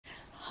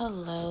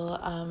Hello,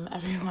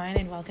 everyone,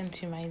 and welcome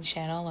to my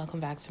channel. Welcome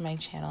back to my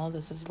channel.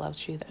 This is Love,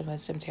 Truth, and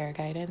Wisdom Tarot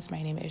Guidance.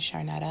 My name is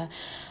Sharnetta.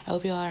 I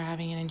hope you all are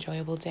having an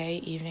enjoyable day,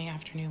 evening,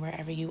 afternoon,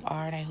 wherever you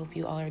are, and I hope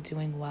you all are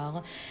doing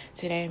well.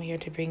 Today, I'm here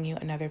to bring you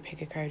another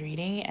pick a card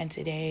reading, and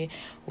today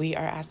we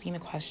are asking the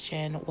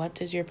question, what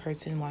does your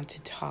person want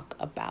to talk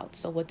about?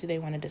 So what do they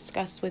want to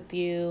discuss with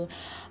you?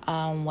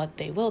 What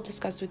they will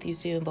discuss with you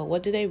soon, but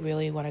what do they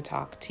really want to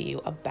talk to you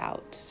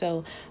about?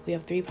 So we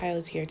have three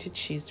piles here to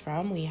choose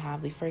from. We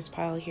have the first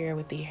pile here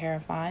with the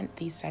Hierophant,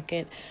 the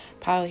second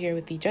pile here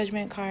with the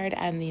Judgement card,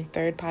 and the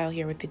third pile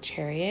here with the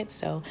Chariot.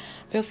 So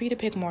feel free to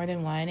pick more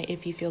than one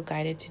if you feel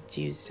guided to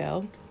do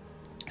so.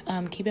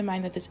 Keep in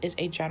mind that this is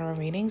a general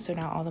reading, so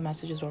not all the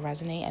messages will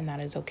resonate, and that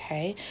is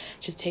okay.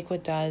 Just take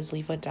what does,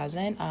 leave what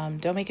doesn't.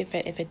 Don't make it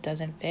fit if it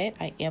doesn't fit.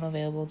 I am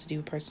available to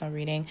do a personal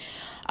reading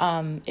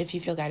if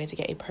you feel guided to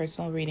get a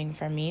personal reading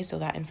from me, so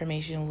that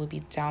information will be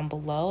down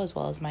below, as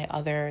well as my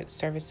other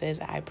services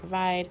that I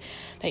provide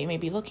that you may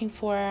be looking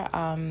for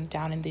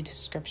down in the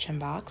description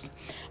box.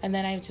 And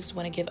then I just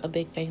want to give a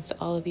big thanks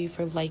to all of you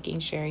for liking,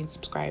 sharing,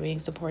 subscribing,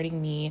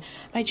 supporting me,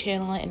 my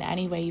channel in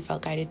any way you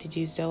felt guided to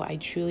do so. I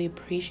truly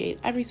appreciate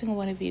every single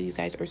one of you. You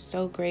guys are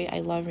so great. I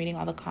love reading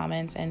all the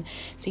comments and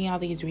seeing how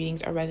these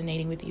readings are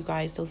resonating with you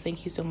guys. So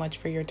thank you so much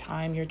for your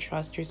time, your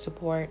trust, your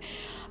support,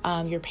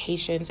 your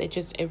patience.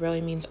 It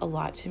really means a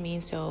lot to me.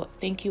 So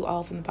thank you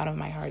all from the bottom of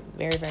my heart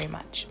very, very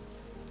much.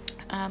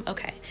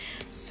 Okay,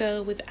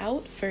 so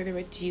without further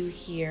ado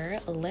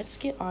here, let's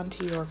get on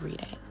to your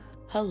reading.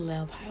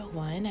 Hello, pile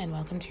one, and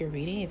welcome to your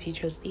reading. If you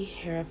chose the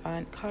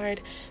Hierophant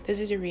card, this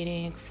is your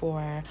reading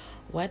for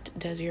what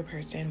does your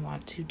person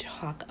want to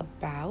talk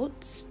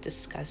about,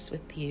 discuss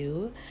with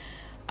you.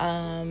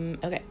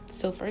 Okay,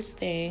 so first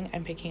thing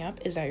I'm picking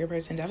up is that your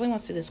person definitely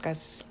wants to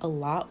discuss a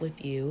lot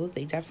with you.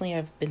 They definitely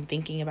have been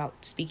thinking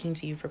about speaking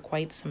to you for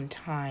quite some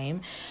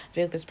time. I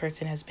feel like this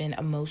person has been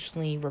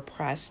emotionally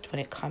repressed when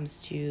it comes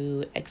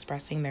to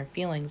expressing their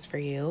feelings for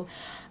you.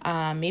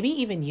 Maybe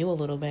even you a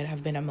little bit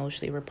have been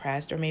emotionally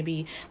repressed, or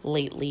maybe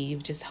lately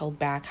you've just held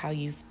back how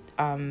you've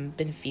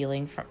been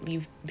feeling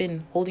you've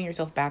been holding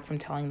yourself back from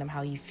telling them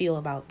how you feel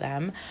about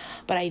them.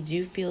 But I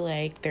do feel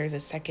like there's a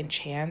second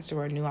chance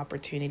or a new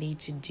opportunity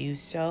to do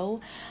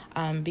so,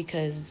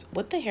 because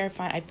with the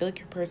Hierophant, I feel like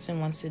your person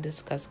wants to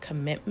discuss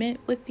commitment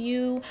with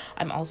you.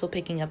 I'm also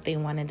picking up they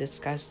want to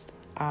discuss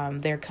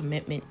their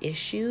commitment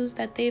issues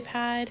that they've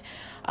had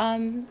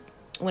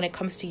when it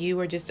comes to you,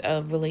 or just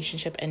a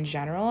relationship in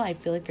general. I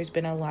feel like there's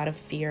been a lot of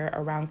fear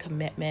around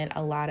commitment,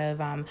 a lot of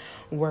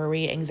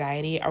worry,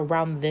 anxiety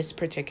around this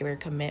particular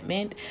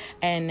commitment.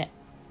 And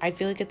I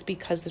feel like it's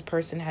because this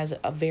person has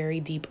a very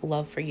deep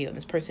love for you, and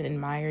this person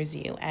admires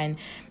you. And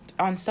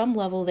on some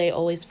level, they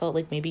always felt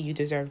like maybe you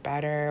deserve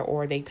better,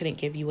 or they couldn't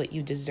give you what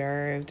you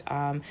deserved.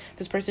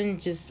 This person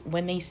just,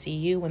 when they see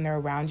you, when they're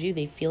around you,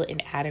 they feel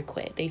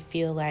inadequate. They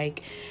feel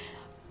like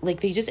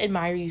they just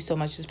admire you so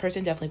much. This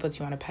person definitely puts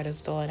you on a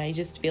pedestal, and I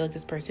just feel like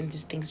this person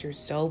just thinks you're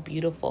so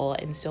beautiful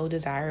and so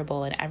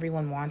desirable, and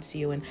everyone wants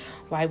you, and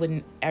why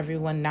wouldn't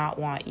everyone not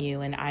want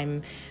you? And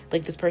I'm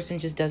like, this person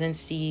just doesn't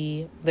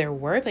see their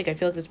worth. Like, I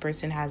feel like this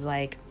person has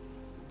like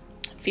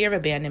fear of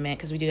abandonment,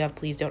 because we do have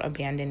please don't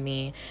abandon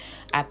me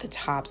at the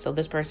top. So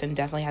this person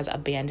definitely has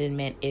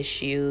abandonment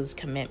issues,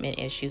 commitment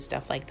issues,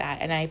 stuff like that.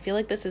 And I feel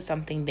like this is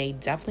something they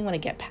definitely want to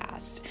get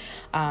past.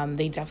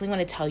 They definitely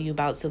want to tell you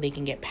about so they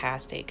can get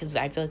past it, because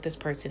I feel like this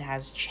person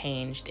has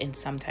changed in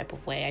some type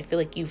of way. I feel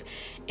like you've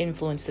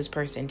influenced this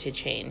person to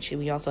change.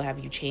 We also have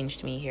you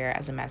changed me here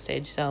as a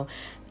message. So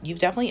you've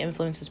definitely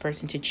influenced this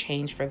person to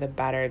change for the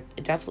better.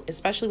 Definitely,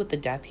 especially with the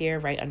Death here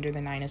right under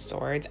the Nine of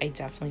Swords. I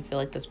definitely feel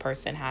like this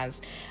person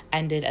has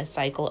ended a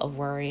cycle of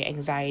worry,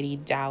 anxiety,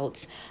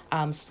 doubt,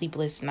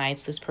 sleepless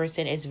nights. This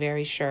person is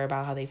very sure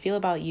about how they feel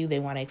about you. They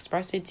want to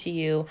express it to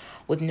you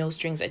with no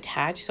strings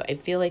attached. So I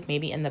feel like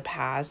maybe in the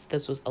past,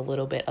 this was a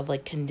little bit of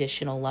like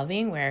conditional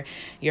loving, where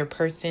your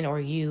person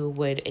or you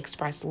would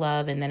express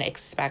love and then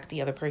expect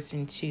the other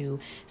person to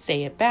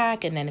say it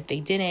back. And then if they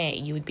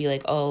didn't, you would be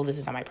like, oh, this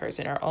is not my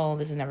person, or oh,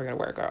 this is never going to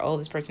work, or oh,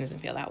 this person doesn't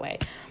feel that way.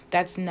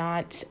 That's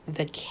not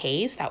the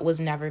case. That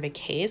was never the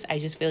case. I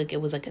just feel like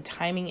it was like a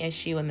timing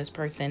issue, and this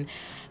person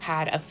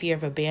had a fear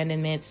of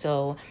abandonment.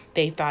 So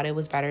they thought it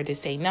was better to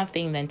say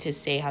nothing than to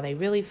say how they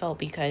really felt,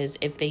 because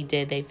if they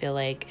did, they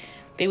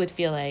would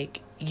feel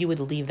like you would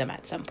leave them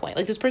at some point.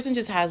 Like, this person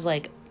just has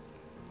like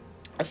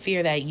a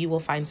fear that you will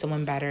find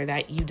someone better,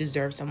 that you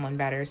deserve someone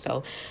better.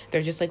 So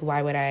they're just like,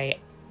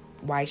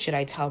 why should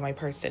I tell my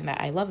person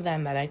that I love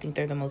them, that I think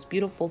they're the most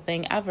beautiful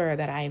thing ever,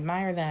 that I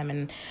admire them,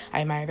 and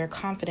I admire their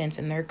confidence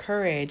and their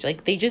courage.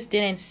 Like, they just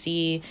didn't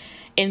see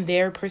in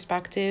their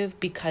perspective,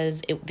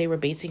 because they were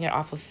basing it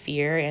off of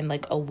fear and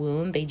like a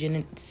wound. They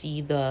didn't see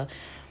the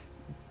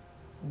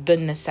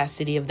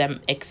necessity of them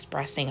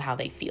expressing how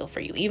they feel for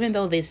you, even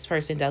though this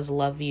person does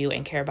love you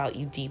and care about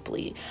you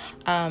deeply.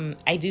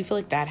 I do feel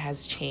like that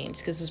has changed,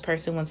 because this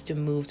person wants to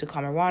move to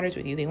calmer waters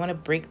with you. They want to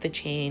break the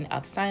chain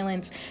of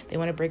silence. They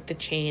want to break the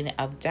chain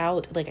of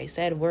doubt. Like I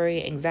said,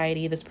 worry,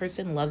 anxiety. This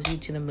person loves you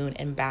to the moon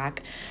and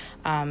back.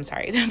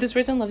 Sorry, this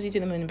person loves you to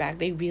the moon and back.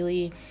 They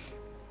really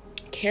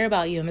care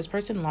about you, and this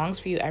person longs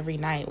for you every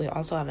night. We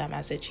also have that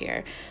message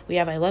here. We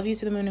have I love you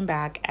to the moon and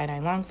back, and I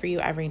long for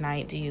you every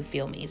night. Do you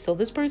feel me? So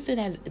this person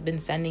has been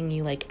sending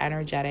you like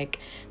energetic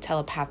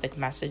telepathic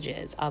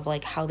messages of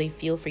like how they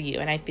feel for you.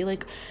 And I feel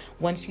like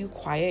once you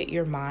quiet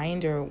your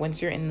mind, or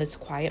once you're in this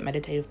quiet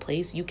meditative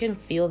place, you can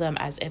feel them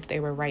as if they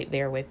were right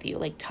there with you,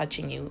 like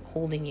touching you,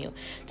 holding you,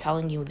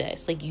 telling you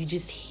this. Like you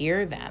just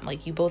hear them.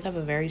 Like you both have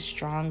a very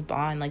strong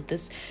bond. Like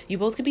this, you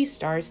both could be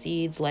star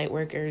seeds, light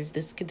workers.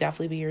 This could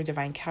definitely be your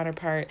divine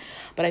counterpart.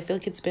 But I feel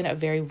like it's been a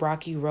very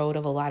rocky road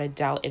of a lot of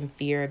doubt and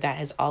fear that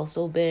has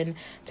also been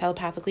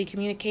telepathically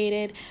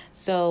communicated.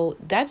 So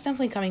that's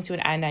definitely coming to an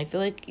end. I feel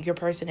like your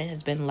person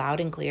has been loud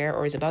and clear,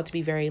 or is about to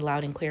be very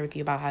loud and clear with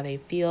you about how they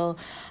feel,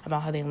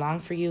 about how they long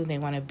for you. They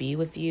want to be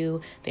with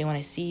you. They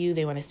want to see you.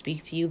 They want to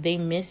speak to you. They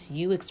miss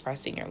you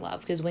expressing your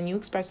love, because when you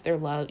express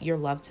your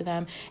love to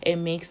them, it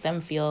makes them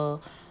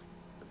feel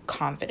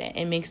confident.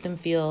 It makes them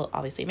feel,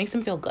 obviously, it makes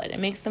them feel good. It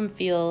makes them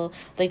feel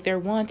like they're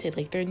wanted,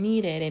 like they're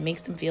needed. It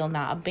makes them feel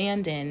not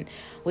abandoned,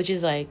 which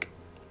is like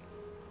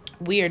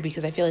weird,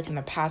 because I feel like in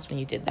the past when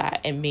you did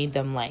that, it made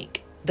them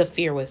like, the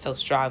fear was so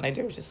strong that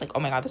they're just like, oh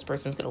my God, this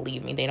person's gonna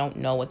leave me. They don't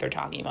know what they're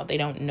talking about. They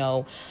don't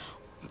know,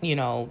 you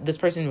know, this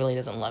person really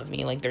doesn't love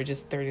me. Like they're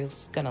just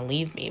gonna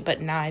leave me.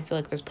 But now I feel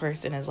like this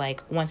person is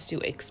like, wants to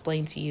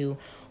explain to you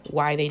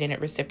why they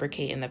didn't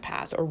reciprocate in the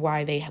past, or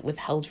why they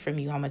withheld from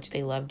you how much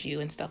they loved you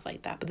and stuff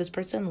like that. But this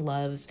person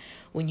loves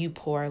when you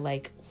pour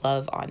like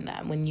love on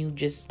them, when you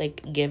just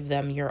like give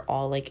them your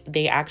all. Like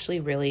they actually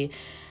really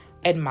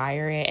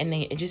admire it, and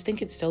they just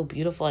think it's so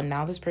beautiful. And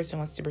now this person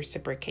wants to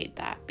reciprocate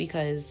that,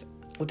 because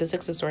with the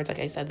Six of Swords, like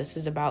I said, this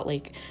is about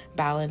like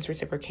balance,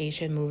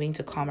 reciprocation, moving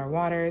to calmer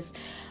waters.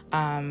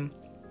 Yeah,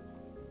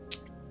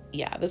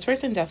 this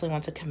person definitely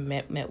wants a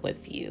commitment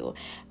with you.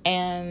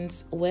 And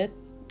with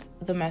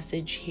the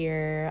message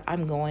here,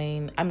 I'm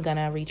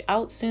gonna reach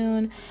out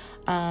soon.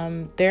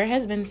 There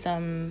has been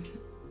some,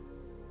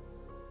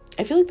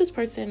 I feel like this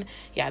person,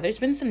 yeah, there's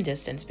been some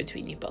distance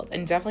between you both,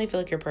 and definitely feel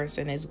like your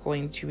person is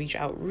going to reach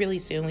out really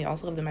soon. We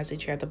also have the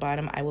message here at the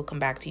bottom, I will come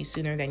back to you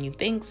sooner than you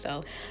think.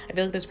 So I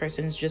feel like this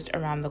person is just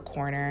around the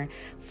corner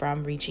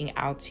from reaching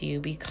out to you,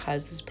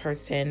 because this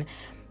person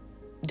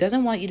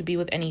doesn't want you to be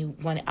with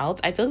anyone else.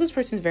 I feel like this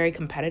person is very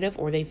competitive,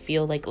 or they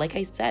feel like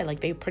I said, like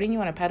they're putting you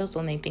on a pedestal,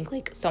 and they think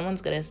like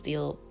someone's gonna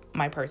steal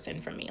my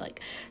person from me,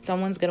 like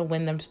someone's gonna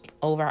win them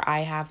over. I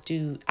have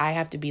to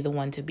be the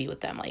one to be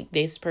with them. Like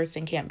this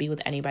person can't be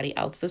with anybody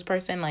else. This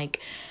person like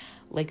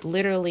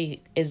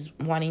literally is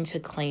wanting to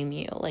claim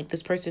you. Like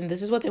this person,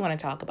 this is what they want to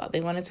talk about.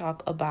 They want to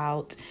talk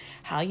about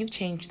how you've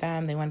changed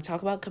them. They want to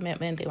talk about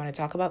commitment. They want to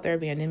talk about their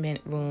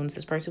abandonment wounds.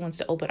 This person wants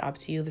to open up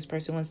to you. This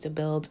person wants to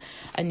build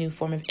a new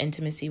form of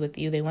intimacy with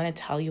you. They want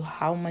to tell you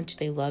how much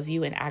they love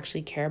you and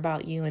actually care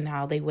about you, and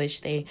how they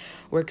wish they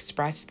were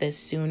expressed this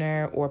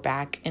sooner, or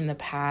back in the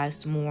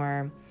past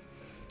more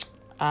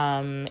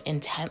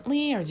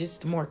intently, or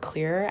just more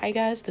clear, I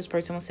guess. This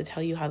person wants to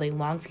tell you how they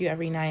long for you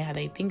every night, how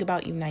they think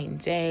about you night and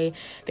day.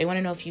 They want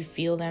to know if you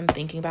feel them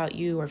thinking about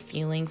you or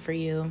feeling for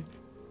you.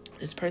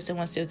 This person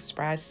wants to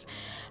express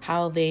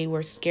how they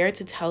were scared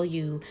to tell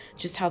you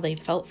just how they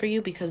felt for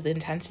you, because the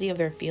intensity of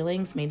their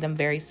feelings made them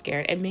very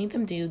scared. It made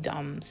them do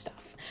dumb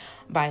stuff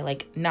by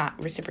like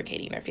not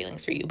reciprocating their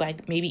feelings for you, by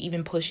maybe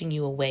even pushing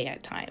you away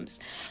at times.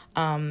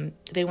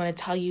 They want to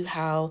tell you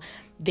how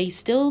they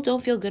still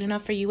don't feel good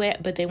enough for you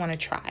yet, but they want to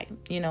try,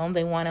 you know,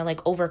 they want to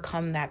like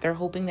overcome that. They're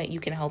hoping that you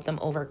can help them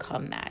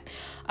overcome that,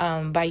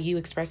 by you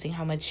expressing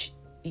how much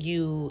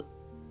you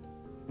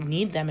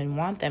need them and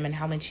want them, and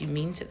how much you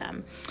mean to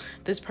them.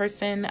 This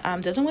person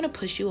doesn't want to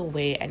push you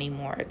away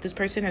anymore. This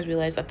person has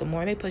realized that the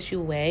more they push you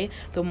away,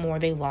 the more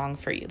they long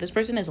for you. This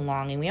person is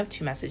longing. We have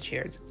two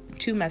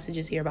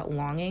messages here about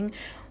longing.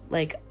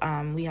 Like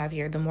we have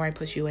here, the more I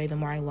push you away, the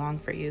more I long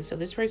for you. So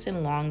this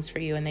person longs for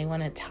you, and they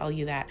want to tell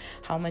you that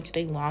how much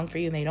they long for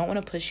you, and they don't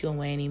want to push you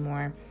away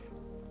anymore.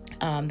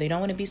 They don't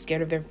want to be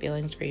scared of their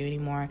feelings for you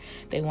anymore.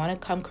 They want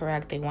to come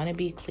correct. They want to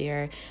be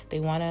clear. They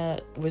want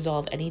to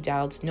resolve any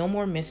doubts. No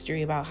more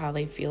mystery about how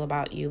they feel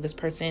about you. This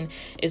person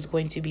is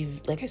going to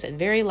be, like I said,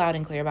 very loud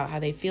and clear about how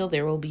they feel.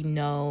 There will be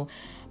no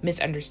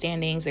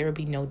misunderstandings. There will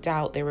be no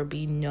doubt. There will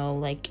be no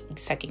like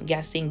second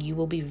guessing. You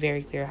will be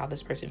very clear how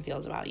this person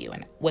feels about you,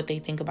 and what they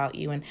think about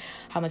you, and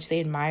how much they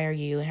admire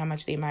you, and how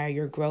much they admire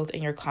your growth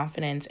and your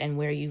confidence, and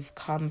where you've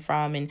come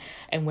from,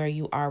 and where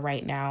you are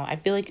right now. I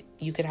feel like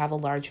you could have a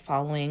large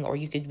following, or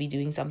you could be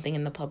doing something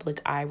in the public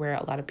eye where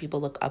a lot of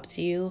people look up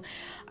to you.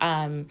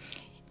 And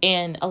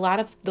a lot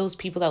of those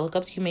people that look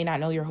up to you may not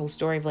know your whole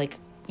story of like,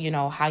 you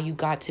know, how you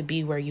got to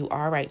be where you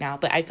are right now.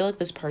 But I feel like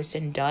this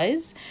person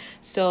does.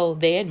 So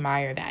they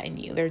admire that in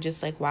you. They're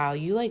just like, wow,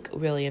 you like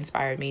really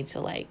inspired me to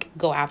like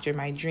go after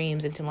my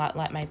dreams, and to not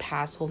let my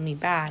past hold me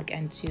back,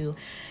 and to,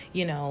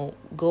 you know,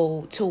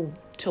 go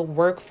to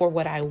work for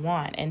what I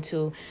want, and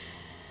to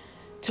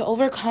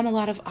overcome a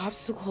lot of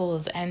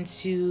obstacles, and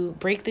to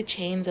break the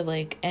chains of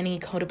like any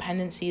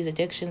codependencies,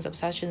 addictions,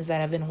 obsessions that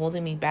have been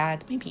holding me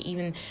back. Maybe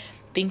even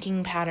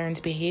thinking patterns,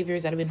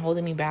 behaviors that have been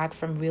holding me back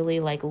from really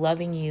like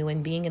loving you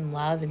and being in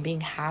love and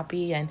being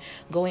happy and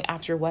going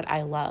after what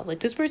I love. Like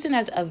this person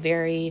has a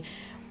very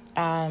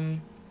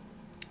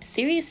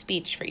serious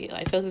speech for you.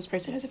 I feel like this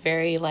person is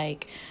very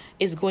like,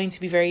 is going to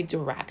be very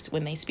direct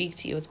when they speak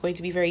to you. It's going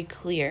to be very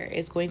clear.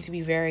 It's going to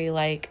be very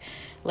like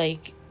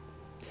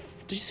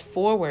just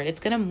forward. It's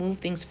going to move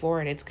things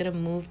forward. It's going to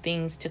move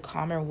things to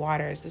calmer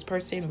waters. This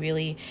person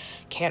really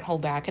can't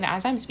hold back. And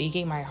as I'm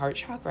speaking, my heart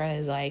chakra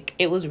is like,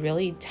 it was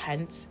really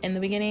tense in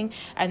the beginning.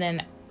 And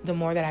then the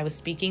more that I was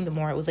speaking, the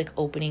more it was like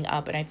opening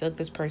up. And I feel like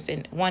this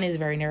person, one, is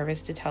very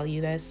nervous to tell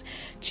you this.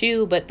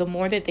 Two, but the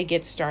more that they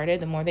get started,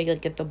 the more they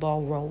like get the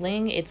ball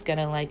rolling, it's going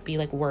to like be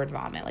like word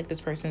vomit. Like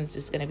this person is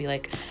just going to be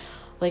like,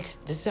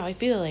 this is how I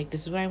feel, like,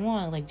 this is what I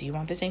want, like, do you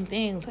want the same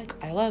things, like,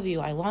 I love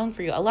you, I long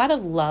for you, a lot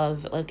of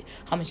love, like,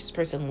 how much this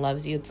person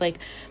loves you. It's like,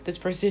 this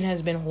person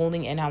has been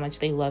holding in how much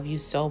they love you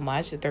so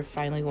much that they're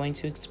finally going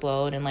to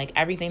explode, and, like,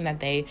 everything that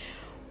they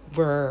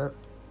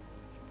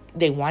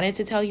wanted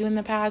to tell you in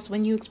the past,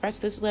 when you express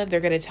this love, they're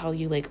going to tell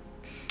you,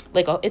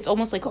 it's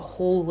almost like a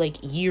whole like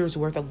year's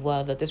worth of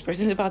love that this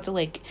person's about to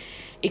like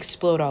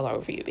explode all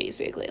over you,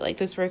 basically. Like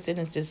this person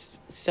is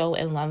just so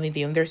in love with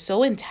you, and they're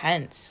so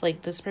intense.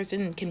 Like this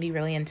person can be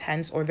really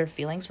intense, or their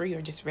feelings for you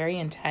are just very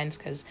intense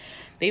because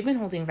they've been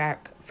holding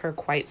back for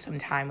quite some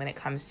time when it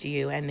comes to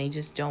you, and they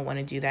just don't want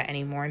to do that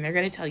anymore. And they're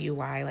going to tell you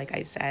why, like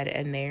I said,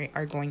 and they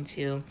are going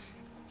to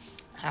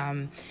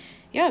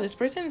this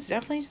person is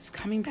definitely just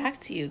coming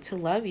back to you to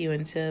love you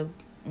and to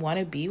want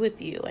to be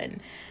with you. And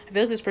I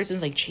feel like this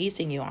person's like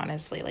chasing you,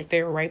 honestly, like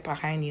they're right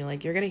behind you.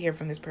 Like you're gonna hear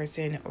from this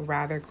person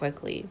rather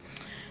quickly.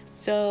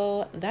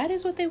 So that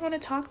is what they want to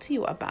talk to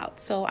you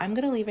about. So I'm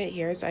gonna leave it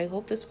here. So I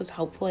hope this was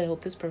helpful. I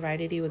hope this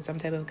provided you with some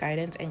type of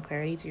guidance and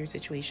clarity to your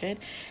situation.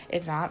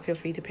 If not, feel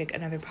free to pick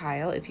another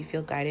pile if you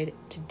feel guided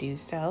to do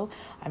so.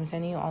 I'm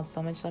sending you all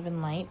so much love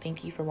and light.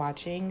 Thank you for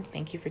watching,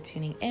 thank you for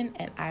tuning in,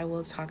 and I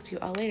will talk to you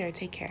all later.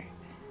 Take care.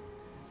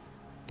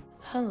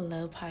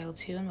 Hello, pile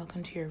 2, and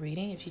welcome to your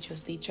reading. If you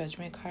chose the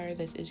Judgment card,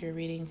 this is your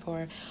reading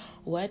for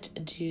what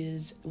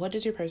does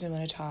your person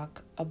want to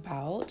talk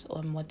about,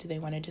 and what do they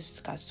want to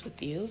discuss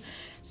with you.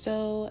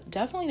 So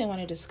definitely they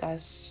want to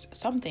discuss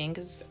something,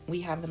 because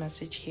we have the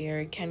message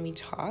here, can we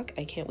talk?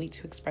 I can't wait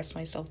to express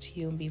myself to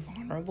you and be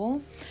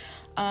vulnerable.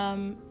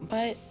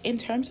 But in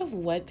terms of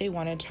what they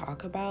want to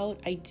talk about,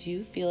 I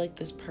do feel like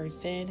this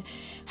person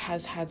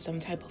has had some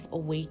type of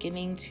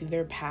awakening to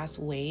their past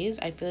ways.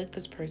 I feel like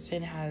this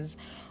person has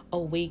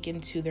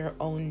awakened to their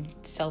own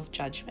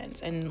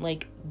self-judgments, and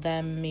like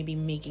them maybe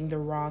making the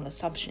wrong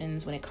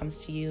assumptions when it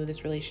comes to you,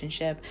 this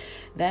relationship,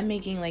 them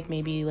making like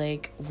maybe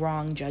like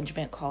wrong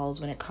judgment calls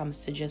when it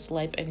comes to just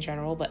life in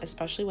general, but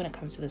especially when it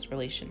comes to this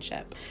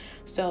relationship.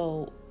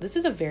 So this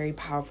is a very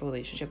powerful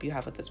relationship you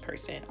have with this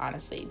person.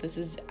 Honestly,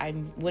 I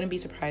wouldn't be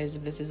surprised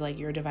if this is like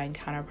your divine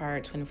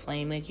counterpart, twin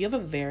flame. Like you have a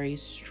very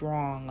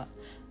strong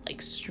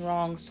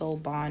soul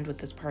bond with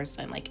this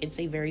person. Like it's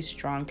a very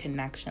strong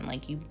connection.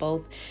 Like you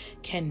both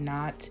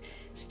cannot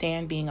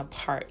stand being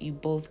apart. You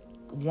both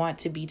want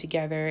to be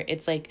together.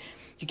 It's like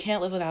you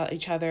can't live without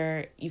each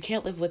other. You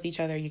can't live with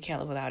each other. You can't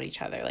live without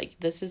each other. Like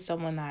this is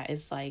someone that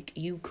is like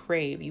you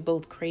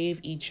both crave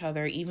each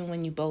other, even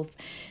when you both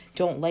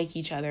don't like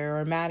each other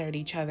or mad at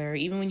each other,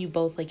 even when you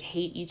both like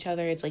hate each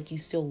other. It's like you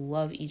still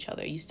love each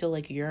other. You still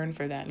like yearn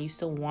for them. You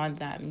still want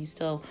them. You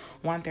still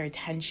want their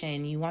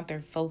attention. You want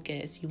their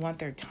focus. You want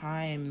their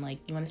time. Like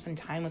you want to spend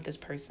time with this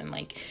person.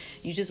 Like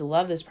you just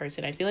love this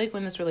person. I feel like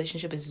when this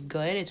relationship is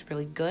good, it's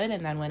really good,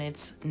 and then when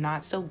it's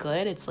not so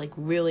good, it's like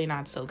really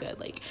not so good.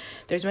 Like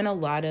there's been a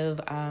lot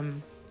of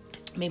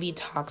maybe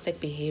toxic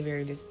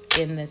behavior just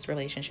in this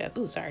relationship.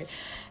 I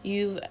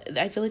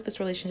feel like this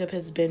relationship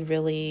has been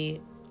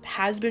really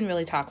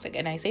toxic,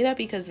 and I say that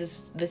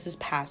because this is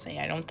passing.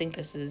 I don't think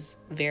this is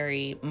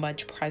very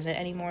much present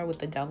anymore with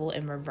the devil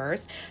in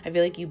reverse. I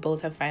feel like you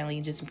both have finally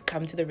just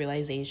come to the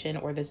realization,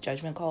 or this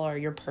judgment call, or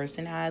your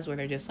person has, where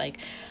they're just like,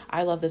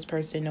 I love this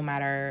person no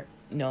matter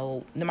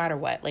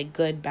what, like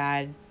good,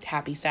 bad,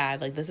 happy, sad.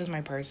 Like this is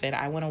my person.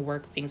 I want to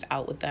work things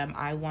out with them.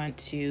 I want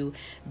to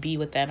be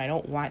with them. I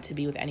don't want to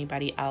be with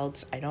anybody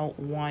else. I don't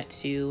want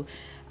to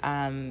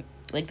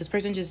like this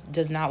person just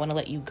does not want to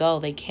let you go.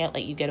 They can't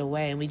let you get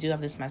away. And we do have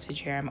this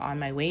message here, I'm on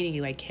my way to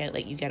you. I can't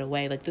let you get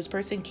away. Like this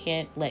person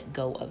can't let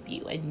go of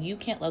you, and you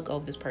can't let go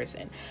of this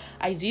person.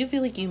 I do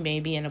feel like you may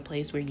be in a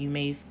place where you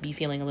may be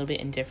feeling a little bit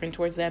indifferent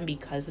towards them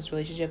because this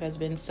relationship has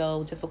been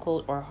so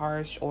difficult or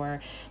harsh, or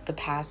the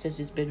past has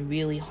just been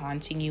really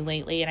haunting you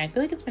lately. And I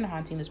feel like it's been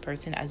haunting this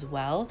person as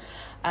well.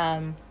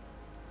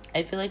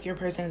 I feel like your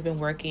person has been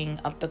working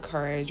up the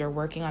courage or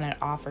working on an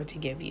offer to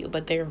give you,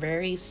 but they're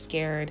very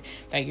scared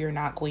that you're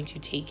not going to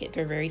take it.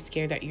 They're very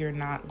scared that you're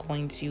not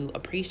going to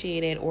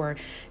appreciate it, or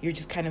you're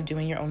just kind of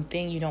doing your own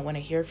thing. You don't want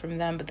to hear from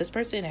them, but this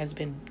person has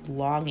been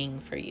longing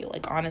for you.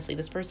 Like honestly,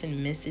 this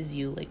person misses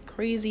you like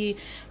crazy.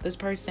 This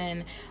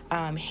person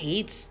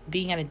hates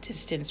being at a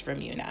distance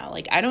from you now.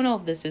 Like I don't know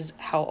if this is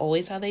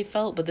always how they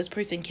felt, but this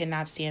person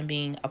cannot stand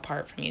being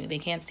apart from you. They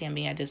can't stand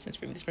being at distance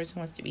from you. This person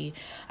wants to be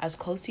as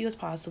close to you as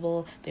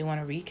possible. They They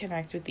want to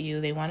reconnect with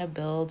you. They want to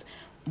build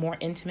more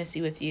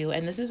intimacy with you.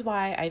 And this is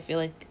why I feel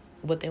like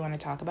what they want to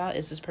talk about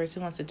is this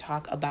person wants to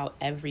talk about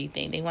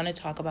everything. They want to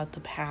talk about the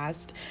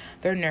past.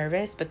 They're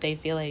nervous, but they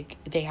feel like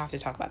they have to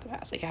talk about the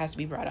past. Like, it has to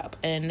be brought up.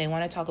 And they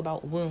want to talk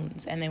about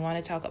wounds, and they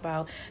want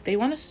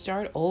to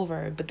start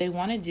over, but they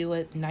want to do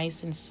it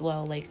nice and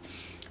slow. Like,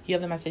 you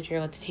have the message here,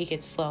 let's take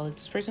it slow. Like,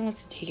 this person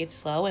wants to take it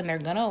slow, and they're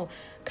gonna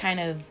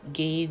kind of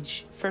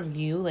gauge from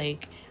you,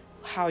 like,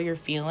 how you're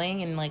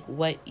feeling and like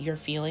what you're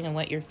feeling and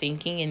what you're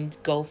thinking, and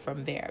go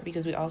from there.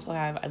 Because we also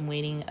have it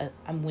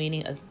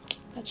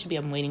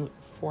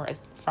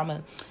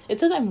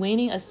says I'm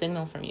waiting a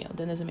signal from you.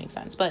 That doesn't make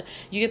sense, but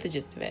you get the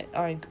gist of it.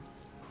 Like,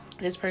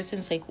 this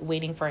person's like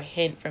waiting for a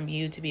hint from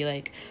you to be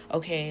like,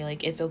 okay,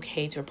 like, it's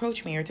okay to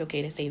approach me, or it's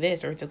okay to say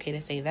this, or it's okay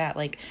to say that.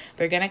 Like,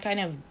 they're gonna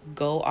kind of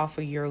go off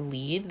of your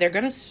lead. They're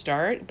gonna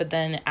start, but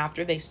then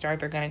after they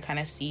start, they're gonna kind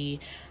of see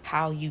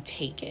how you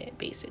take it,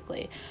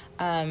 basically.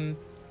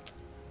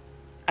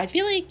 I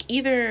feel like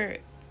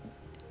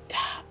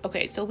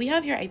okay, so we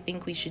have here, I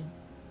think we should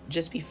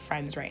just be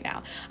friends right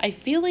now. I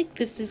feel like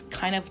this is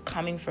kind of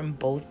coming from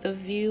both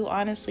of you,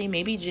 honestly,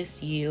 maybe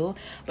just you,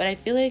 but I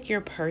feel like your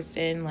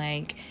person,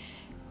 like,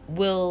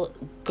 will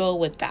go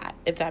with that,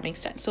 if that makes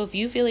sense. So if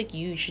you feel like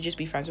you should just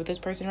be friends with this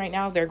person right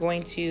now, they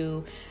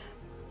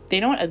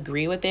don't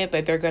agree with it,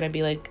 but they're going to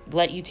be like,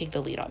 let you take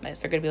the lead on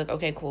this. They're going to be like,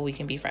 okay, cool, we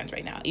can be friends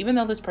right now. Even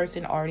though this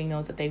person already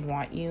knows that they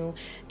want you,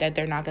 that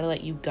they're not going to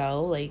let you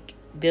go, like,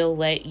 they'll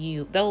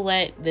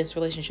let this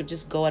relationship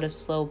just go at a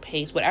slow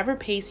pace. Whatever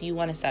pace you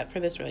want to set for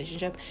this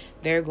relationship,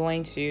 they're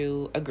going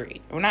to agree.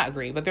 Or not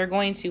agree, but they're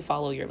going to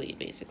follow your lead,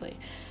 basically.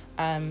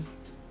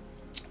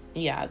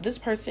 Yeah, this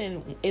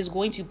person is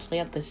going to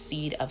plant the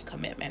seed of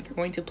commitment. They're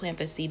going to plant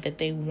the seed that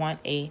they want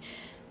a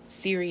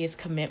serious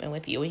commitment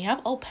with you. And you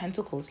have all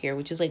pentacles here,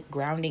 which is like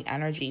grounding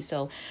energy.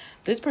 So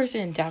this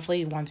person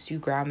definitely wants to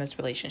ground this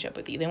relationship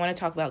with you. They want to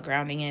talk about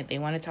grounding it. They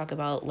want to talk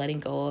about letting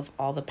go of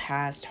all the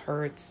past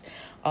hurts,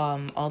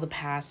 all the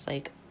past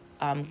like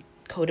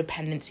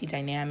codependency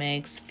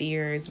dynamics,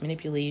 fears,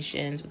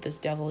 manipulations with this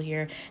devil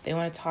here. They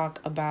want to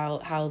talk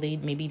about how they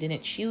maybe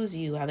didn't choose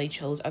you, how they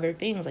chose other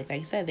things. Like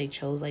I said, they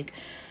chose like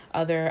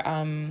other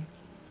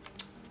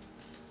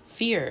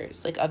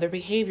fears, like other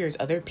behaviors,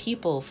 other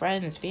people,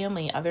 friends,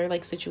 family, other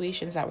like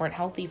situations that weren't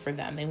healthy for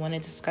them. They want to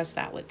discuss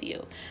that with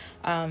you.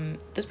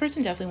 This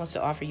person definitely wants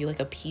to offer you like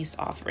a peace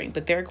offering,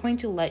 but they're going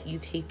to let you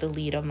take the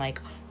lead on like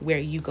where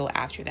you go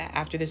after that,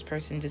 after this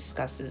person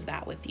discusses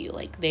that with you.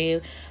 Like,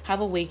 they have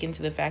awakened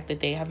to the fact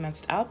that they have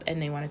messed up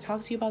and they want to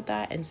talk to you about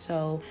that. And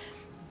so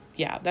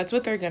yeah, that's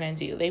what they're gonna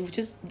do.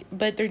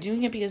 But they're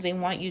doing it because they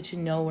want you to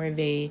know where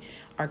they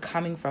are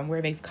coming from,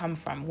 where they've come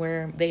from,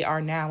 where they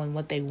are now, and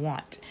what they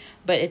want.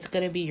 But it's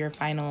gonna be your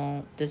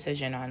final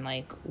decision on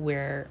like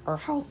where or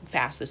how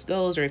fast this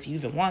goes, or if you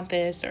even want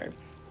this, or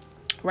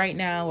right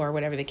now, or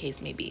whatever the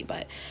case may be.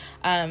 But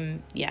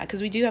yeah,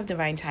 because we do have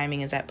divine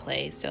timing is at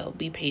play, so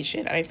be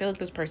patient. And I feel like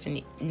this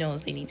person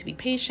knows they need to be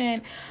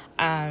patient.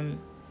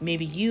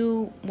 Maybe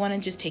you want to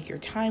just take your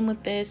time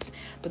with this,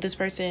 but this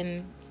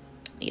person,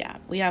 yeah,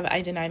 we have,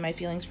 I denied my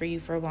feelings for you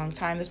for a long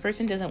time. This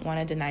person doesn't want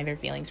to deny their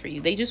feelings for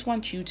you. They just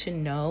want you to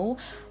know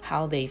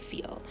how they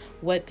feel,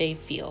 what they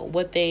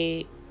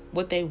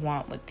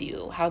want with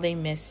you, how they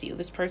miss you.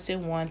 This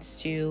person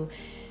wants to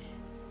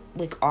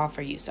like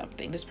offer you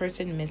something. This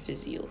person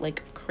misses you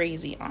like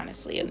crazy,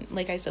 honestly. And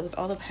like I said, with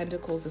all the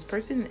pentacles, this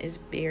person is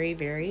very,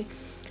 very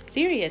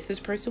serious. This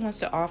person wants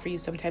to offer you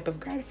some type of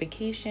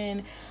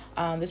gratification.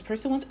 This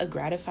person wants a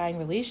gratifying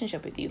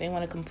relationship with you. They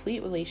want a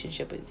complete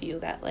relationship with you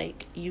that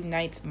like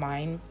unites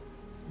mind,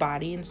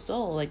 body, and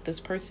soul. Like, this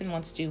person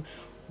wants to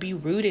be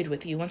rooted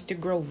with you, wants to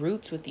grow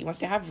roots with you, wants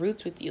to have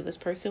roots with you. This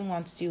person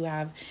wants to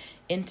have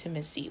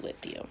intimacy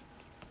with you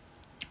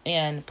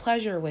and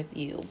pleasure with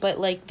you, but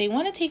like they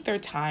want to take their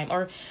time,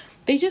 or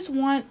they don't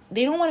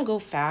want to go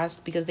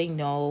fast because they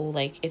know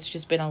like it's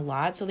just been a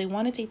lot. So they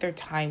want to take their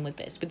time with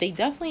this, but they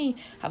definitely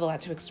have a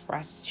lot to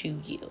express to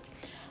you.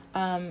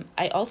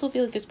 I also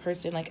feel like this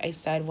person, like I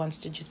said, wants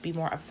to just be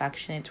more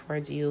affectionate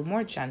towards you,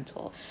 more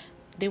gentle.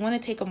 They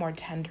want to take a more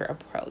tender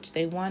approach.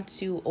 They want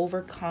to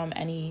overcome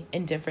any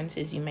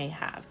indifferences you may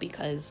have,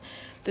 because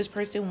this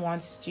person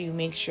wants to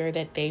make sure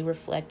that they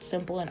reflect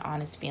simple and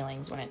honest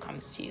feelings when it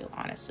comes to you,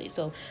 honestly.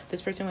 So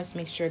this person wants to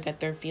make sure that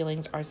their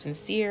feelings are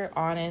sincere,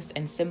 honest,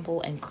 and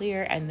simple and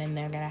clear, and then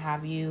they're going to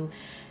have you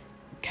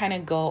kind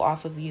of go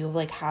off of you,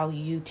 like how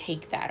you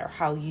take that or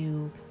how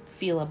you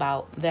feel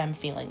about them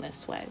feeling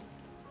this way.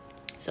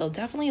 So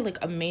definitely like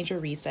a major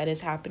reset is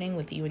happening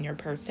with you and your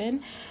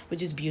person,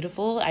 which is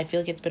beautiful. I feel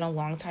like it's been a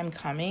long time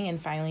coming, and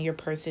finally your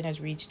person has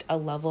reached a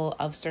level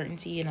of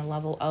certainty and a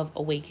level of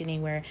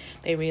awakening where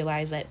they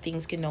realize that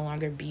things can no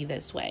longer be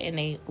this way, and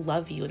they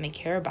love you and they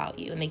care about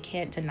you, and they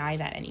can't deny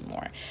that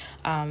anymore.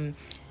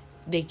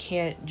 They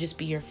can't just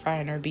be your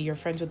friend or be your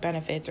friends with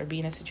benefits or be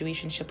in a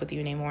situationship with you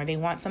anymore. They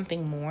want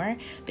something more.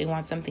 They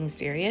want something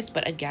serious.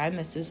 But again,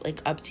 this is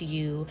like up to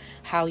you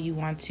how you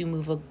want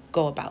to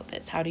go about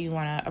this. How do you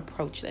want to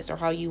approach this, or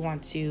how you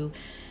want to,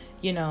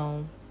 you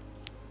know,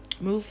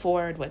 move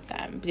forward with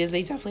them, because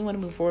they definitely want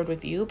to move forward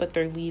with you, but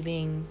they're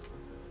leaving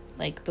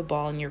like the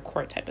ball in your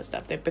court type of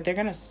stuff. But they're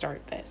gonna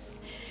start this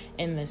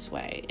in this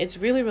way. It's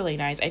really, really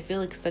nice. I feel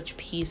like such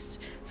peace,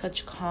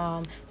 such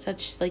calm,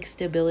 such like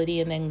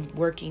stability, and then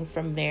working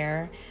from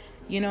there,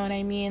 you know what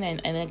I mean?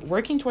 And like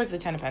working towards the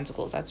 10 of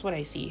Pentacles. That's what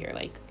I see here.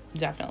 Like,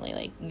 definitely,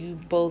 like, you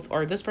both,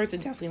 or this person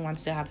definitely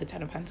wants to have the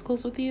 10 of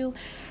Pentacles with you,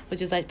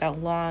 which is like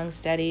that long,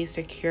 steady,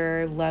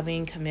 secure,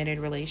 loving, committed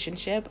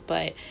relationship.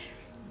 But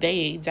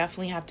they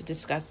definitely have to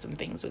discuss some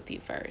things with you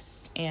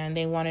first, and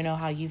they want to know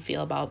how you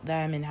feel about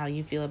them and how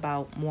you feel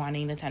about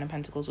wanting the 10 of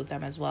Pentacles with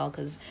them as well.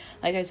 Because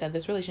like I said,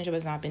 this relationship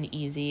has not been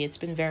easy. It's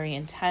been very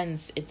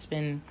intense. It's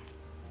been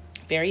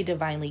very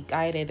divinely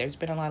guided. There's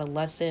been a lot of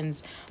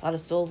lessons, a lot of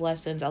soul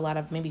lessons, a lot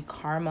of maybe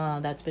karma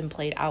that's been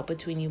played out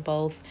between you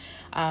both.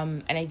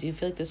 And I do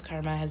feel like this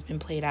karma has been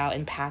played out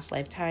in past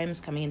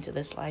lifetimes, coming into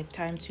this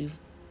lifetime to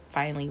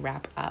finally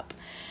wrap up.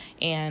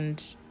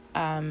 And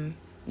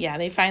yeah,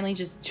 they finally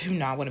just do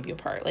not want to be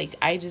apart. Like,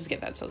 I just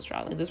get that so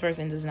strong. Like, this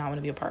person does not want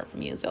to be apart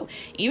from you. So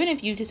even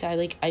if you decide,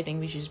 like, I think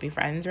we should just be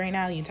friends right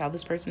now, you tell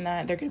this person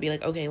that, they're gonna be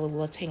like, okay, well,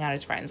 let's hang out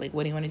as friends. Like,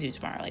 what do you want to do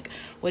tomorrow? Like,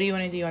 what do you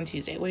want to do on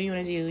Tuesday? What do you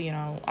want to do, you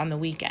know, on the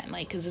weekend?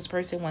 Like, because this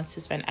person wants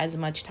to spend as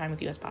much time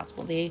with you as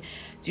possible. They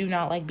do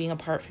not like being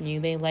apart from you.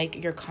 They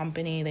like your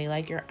company. They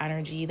like your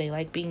energy. They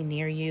like being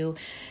near you.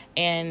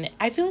 And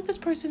I feel like this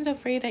person's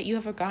afraid that you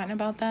have forgotten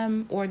about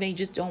them, or they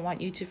just don't want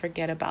you to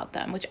forget about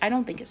them, which I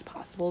don't think is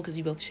possible, because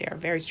you both share a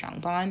very strong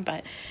bond.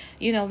 But,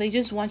 you know, they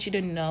just want you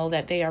to know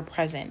that they are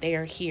present. They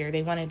are here.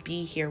 They want to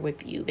be here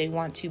with you. They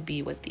want to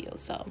be with you.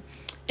 So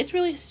it's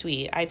really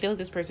sweet. I feel like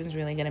this person's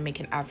really going to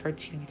make an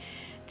effort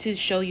to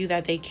show you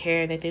that they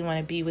care, that they want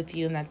to be with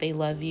you, and that they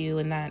love you,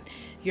 and that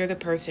you're the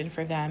person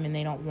for them, and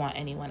they don't want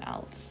anyone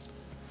else.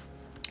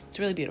 It's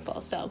really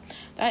beautiful. So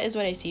that is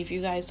what I see for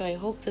you guys. So I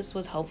hope this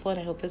was helpful, and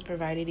I hope this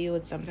provided you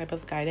with some type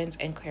of guidance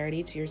and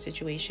clarity to your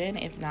situation.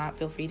 If not,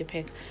 feel free to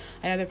pick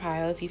another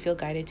pile if you feel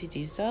guided to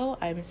do so.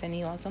 I'm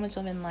sending you all so much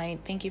love and light.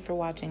 Thank you for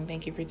watching.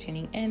 Thank you for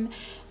tuning in,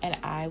 and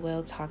I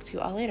will talk to you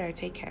all later.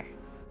 Take care.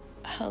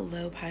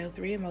 Hello, pile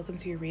 3, and welcome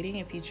to your reading.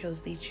 If you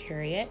chose the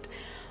Chariot,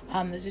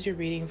 this is your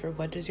reading for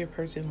what does your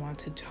person want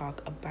to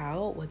talk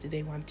about? What do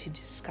they want to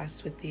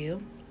discuss with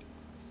you?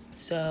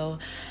 So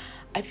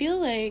I feel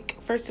like,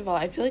 first of all,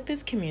 I feel like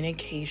this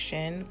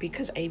communication,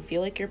 because I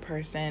feel like your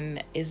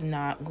person is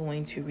not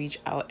going to reach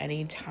out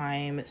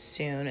anytime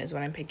soon, is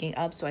what I'm picking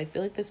up. So I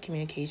feel like this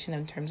communication,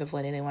 in terms of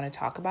what they want to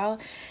talk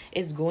about,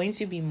 is going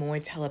to be more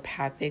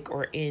telepathic,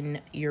 or in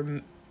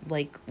your,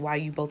 like, while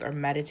you both are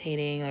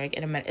meditating, like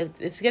in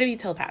it's gonna be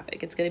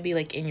telepathic. It's gonna be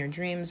like in your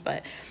dreams,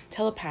 but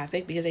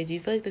telepathic, because I do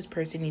feel like this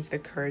person needs the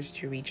courage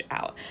to reach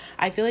out.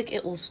 I feel like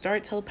it will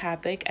start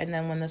telepathic, and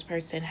then when this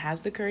person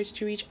has the courage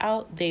to reach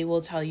out, they will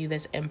tell you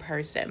this in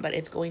person. But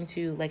it's going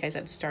to, like I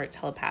said, start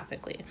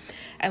telepathically.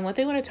 And what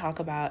they want to talk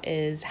about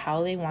is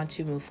how they want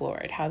to move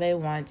forward, how they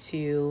want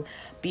to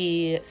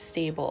be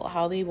stable,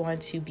 how they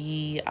want to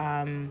be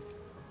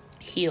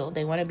healed.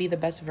 They want to be the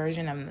best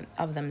version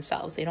of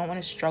themselves. They don't want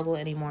to struggle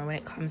anymore when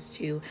it comes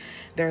to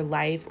their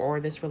life or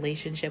this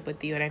relationship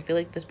with you. And I feel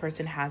like this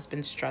person has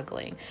been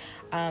struggling,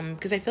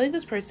 because I feel like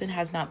this person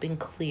has not been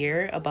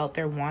clear about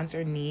their wants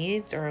or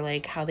needs, or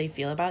like how they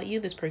feel about you.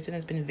 This person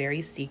has been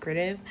very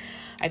secretive.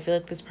 I feel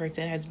like this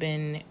person has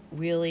been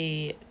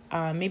really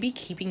maybe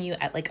keeping you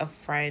at like a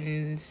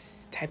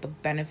friend's type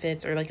of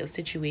benefits, or like a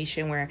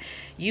situation where,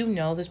 you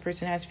know, this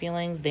person has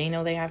feelings, they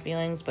know they have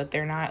feelings, but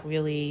they're not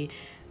really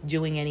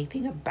doing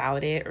anything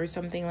about it, or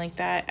something like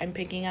that. I'm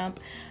picking up.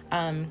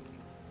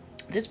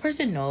 This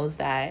person knows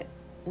that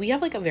we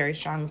have like a very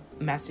strong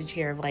message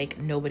here of like,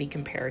 nobody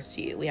compares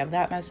to you. We have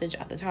that message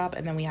at the top,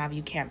 and then we have,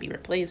 you can't be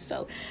replaced.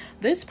 So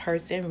this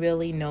person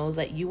really knows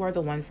that you are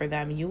the one for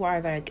them. You are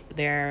like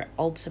their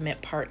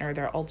ultimate partner,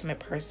 their ultimate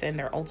person,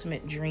 their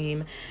ultimate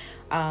dream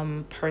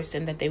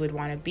person that they would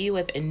want to be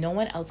with, and no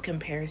one else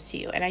compares to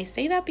you. And I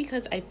say that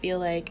because I feel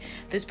like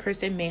this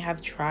person may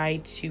have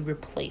tried to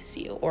replace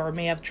you, or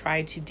may have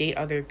tried to date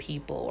other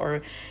people,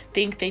 or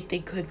think that they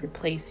could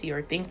replace you,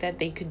 or think that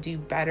they could do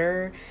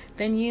better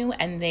than you,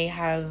 and they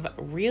have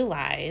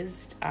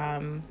realized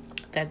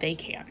that they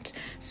can't.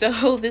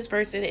 So this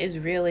person is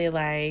really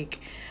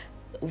like,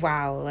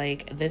 wow,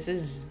 like, this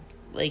is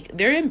like,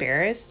 they're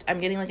embarrassed. I'm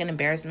getting like an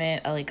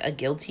embarrassment, like a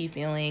guilty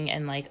feeling,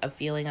 and like a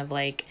feeling of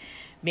like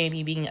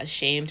maybe being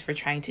ashamed for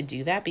trying to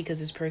do that, because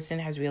this person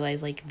has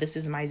realized, like, this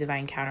is my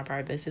divine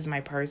counterpart. This is my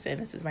person.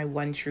 This is my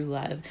one true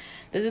love.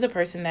 This is the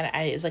person that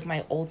is like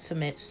my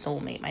ultimate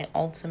soulmate, my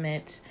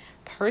ultimate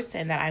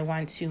person that I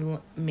want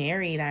to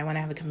marry, that I want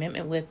to have a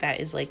commitment with, that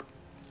is like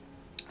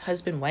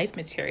husband-wife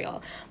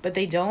material. But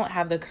they don't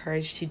have the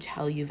courage to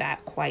tell you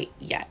that quite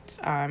yet.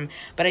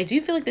 But I do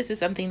feel like this is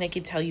something they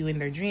could tell you in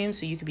their dreams.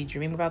 So you could be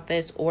dreaming about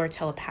this, or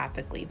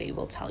telepathically they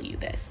will tell you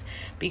this,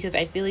 because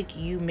I feel like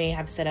you may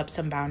have set up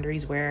some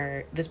boundaries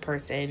where this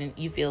person,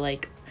 you feel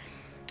like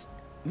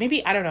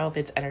maybe, I don't know if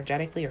it's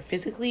energetically or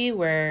physically,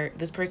 where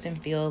this person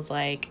feels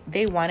like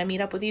they want to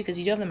meet up with you, because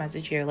you do have the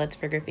message here, let's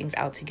figure things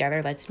out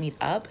together, let's meet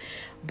up.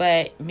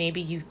 But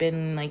maybe you've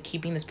been like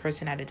keeping this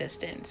person at a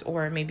distance,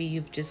 or maybe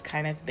you've just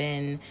kind of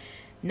been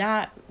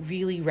not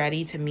really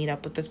ready to meet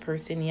up with this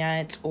person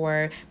yet,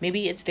 or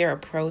maybe it's their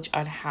approach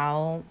on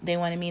how they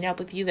want to meet up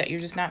with you that you're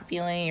just not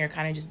feeling. You're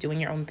kind of just doing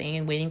your own thing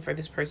and waiting for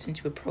this person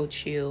to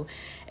approach you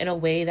in a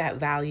way that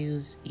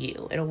values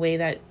you, in a way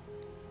that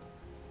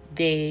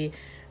they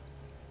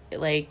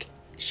like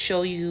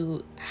show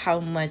you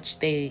how much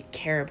they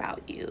care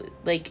about you.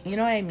 Like, you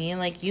know what I mean?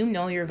 Like, you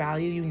know your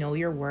value, you know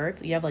your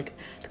worth. You have like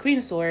the Queen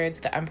of Swords,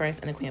 the Empress,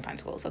 and the Queen of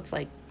Pentacles. That's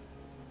like,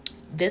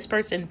 this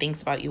person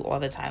thinks about you all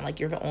the time.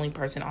 Like, you're the only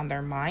person on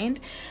their mind.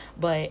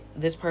 But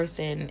this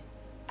person,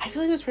 I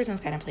feel like this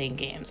person's kind of playing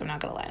games. I'm not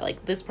gonna lie.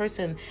 Like, this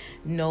person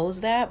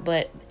knows that,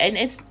 but, and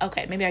it's,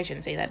 okay, maybe I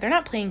shouldn't say that. They're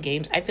not playing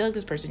games. I feel like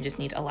this person just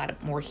needs a lot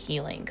of more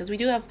healing, because we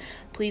do have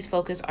please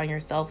focus on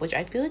yourself, which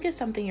I feel like is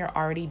something you're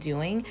already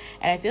doing.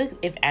 And I feel like,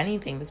 if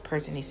anything, this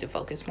person needs to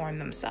focus more on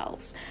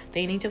themselves.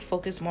 They need to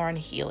focus more on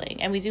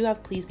healing. And we do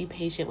have please be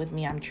patient with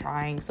me, I'm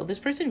trying. So this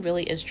person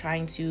really is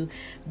trying to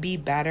be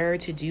better,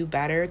 to do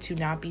better, to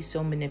not be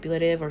so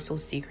manipulative or so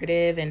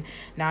secretive, and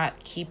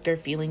not keep their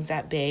feelings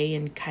at bay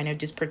and kind of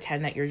just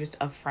pretend that you're just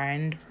a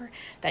friend, or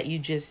that you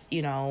just,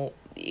 you know,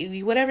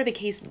 whatever the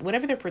case,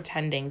 whatever they're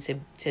pretending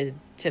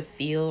to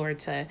feel or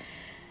to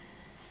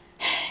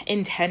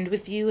intend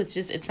with you,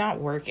 it's not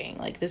working.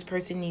 Like, this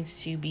person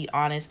needs to be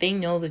honest. They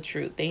know the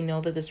truth. They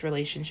know that this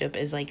relationship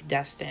is like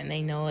destined.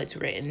 They know it's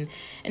written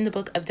in the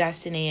book of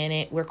destiny, and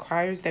it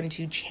requires them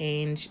to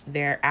change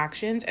their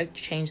actions,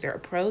 change their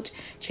approach,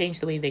 change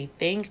the way they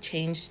think,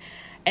 change,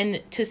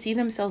 and to see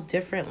themselves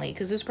differently,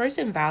 because this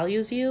person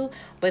values you,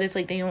 but it's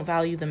like they don't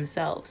value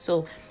themselves.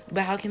 So,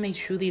 but how can they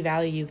truly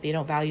value you if they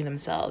don't value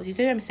themselves? You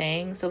see what I'm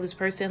saying? So this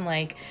person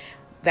like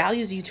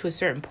values you to a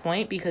certain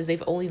point because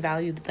they've only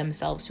valued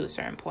themselves to a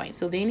certain point.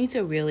 So they need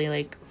to really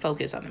like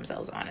focus on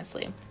themselves,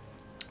 honestly.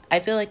 I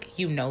feel like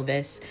you know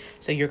this,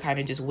 so you're kind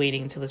of just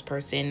waiting until this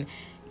person,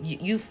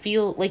 you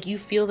feel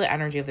the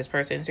energy of this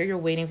person, so you're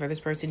waiting for this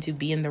person to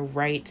be in the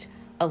right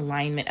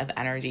alignment of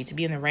energy, to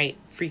be in the right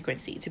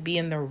frequency, to be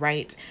in the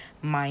right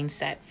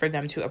mindset for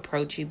them to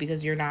approach you,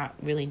 because you're not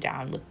really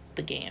down with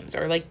the games,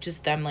 or like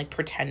just them like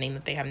pretending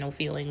that they have no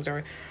feelings,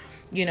 or,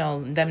 you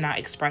know, them not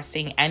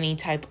expressing any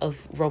type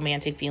of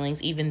romantic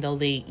feelings, even though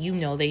they, you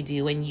know, they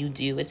do, and you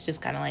do. It's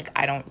just kind of like,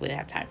 I don't really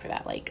have time for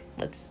that. Like,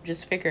 let's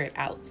just figure it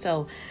out.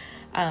 So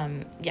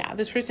yeah,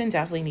 this person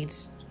definitely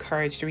needs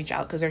courage to reach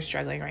out, because they're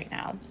struggling right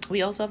now.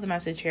 We also have the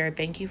message here,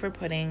 thank you for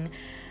putting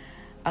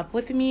up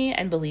with me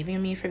and believing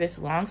in me for this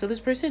long. So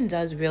this person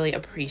does really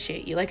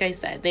appreciate you. Like I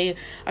said, they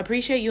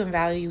appreciate you and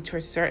value you to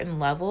a certain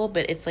level,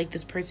 but it's like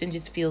this person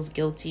just feels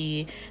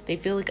guilty. They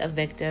feel like a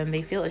victim.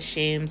 They feel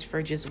ashamed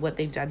for just what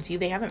they've done to you.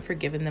 They haven't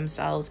forgiven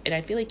themselves, and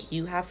I feel like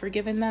you have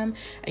forgiven them,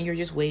 and you're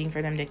just waiting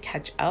for them to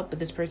catch up. But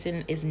this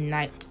person is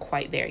not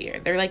quite there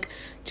yet. They're like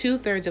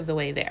 2/3 of the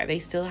way there. They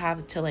still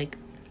have to like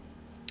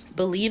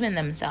believe in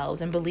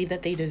themselves and believe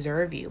that they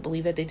deserve you,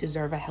 believe that they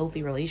deserve a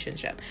healthy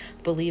relationship,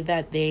 believe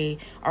that they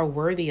are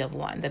worthy of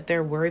one, that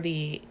they're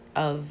worthy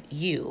of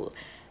you.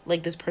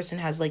 Like, this person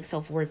has like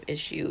self-worth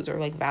issues or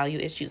like value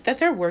issues that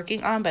they're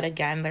working on, but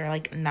again, they're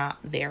like not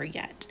there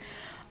yet.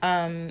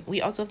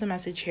 We also have the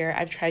message here,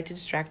 I've tried to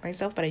distract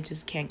myself, but I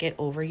just can't get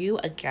over you.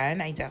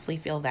 Again, I definitely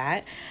feel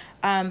that.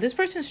 This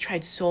person's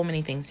tried so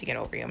many things to get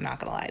over you, I'm not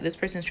gonna lie. This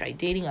person's tried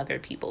dating other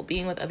people,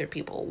 being with other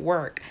people,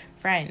 work,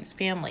 friends,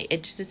 family.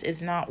 It just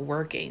is not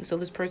working. So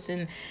this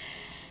person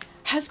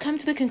has come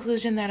to the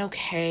conclusion that,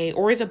 okay,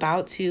 or is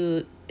about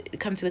to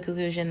come to the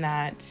conclusion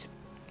that,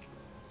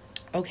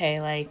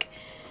 okay, like,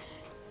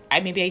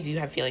 maybe I do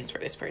have feelings for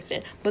this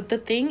person. But the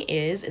thing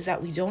is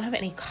that we don't have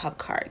any cup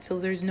cards. So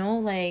there's no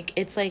like,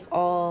 it's like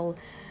all,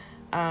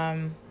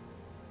 a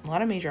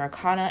lot of major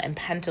arcana and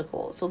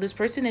pentacles. So this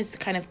person is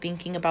kind of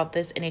thinking about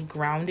this in a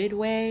grounded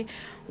way,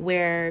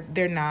 where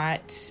they're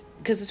not,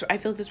 because I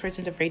feel like this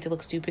person's afraid to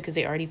look stupid because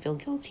they already feel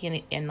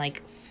guilty and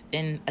like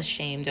and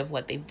ashamed of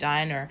what they've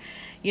done, or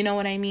you know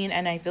what I mean.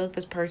 And I feel like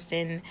this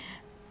person,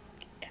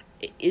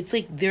 it's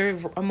like their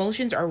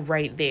emotions are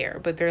right there,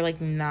 but they're like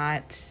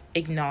not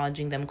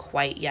acknowledging them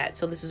quite yet.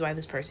 So this is why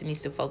this person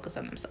needs to focus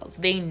on themselves.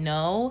 They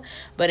know,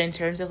 but in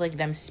terms of like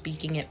them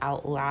speaking it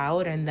out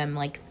loud and them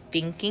like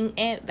thinking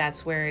it,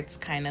 that's where it's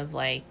kind of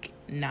like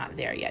not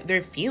there yet.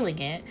 They're feeling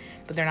it,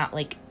 but they're not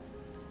like,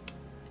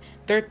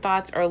 their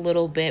thoughts are a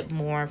little bit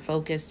more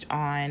focused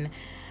on,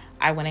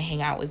 I want to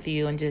hang out with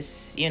you and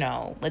just, you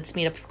know, let's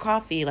meet up for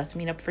coffee, let's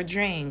meet up for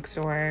drinks,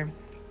 or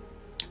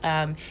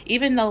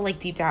even though like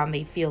deep down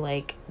they feel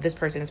like this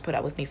person has put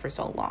up with me for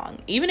so long,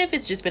 even if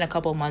it's just been a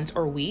couple months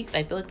or weeks,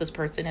 I feel like this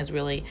person has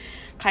really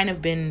kind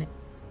of been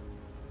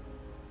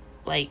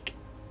like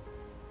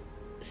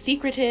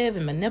secretive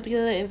and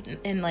manipulative,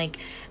 and like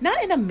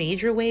not in a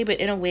major way, but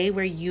in a way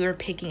where you're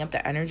picking up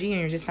the energy and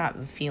you're just not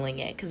feeling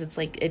it, because it's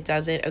like it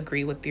doesn't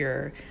agree with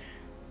your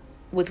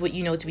with what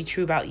you know to be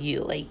true about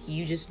you. Like,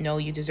 you just know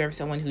you deserve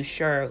someone who's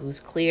sure, who's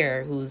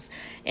clear, who's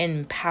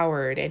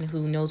empowered, and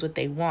who knows what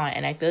they want.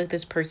 And I feel like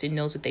this person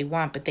knows what they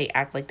want, but they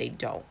act like they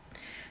don't.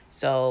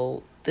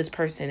 So this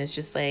person is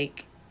just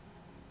like,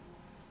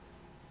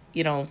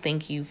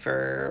 thank you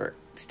for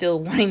still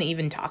wanting to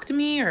even talk to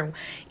me, or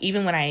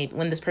even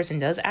when this person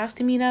does ask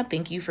to meet up,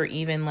 thank you for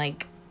even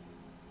like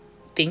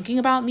thinking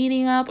about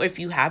meeting up, or if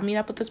you have met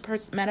up with this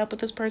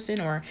person,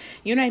 or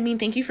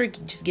thank you for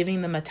just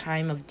giving them a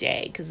time of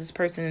day, because this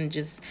person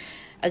just,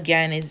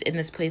 again, is in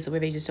this place where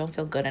they just don't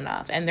feel good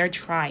enough, and they're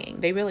trying,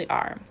 they really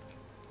are,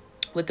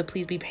 with the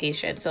please be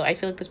patient. So I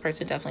feel like this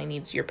person definitely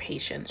needs your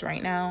patience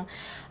right now.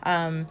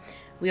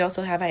 We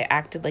also have, I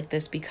acted like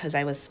this because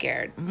I was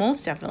scared.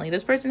 Most definitely,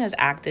 this person has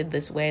acted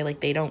this way, like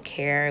they don't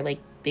care, like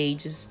they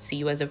just see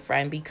you as a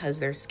friend because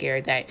they're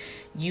scared that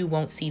you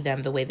won't see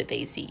them the way that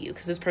they see you.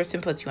 Because this person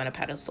puts you on a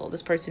pedestal.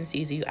 This person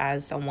sees you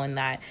as someone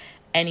that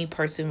any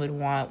person would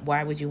want.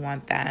 Why would you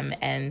want them?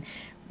 And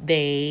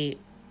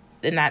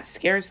that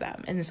scares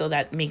them. And so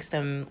that makes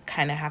them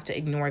kind of have to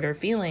ignore their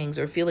feelings,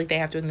 or feel like they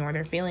have to ignore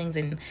their feelings,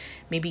 and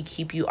maybe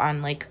keep you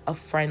on like a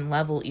friend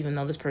level, even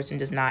though this person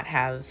does not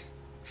have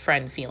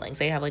friend feelings.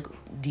 They have like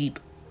deep,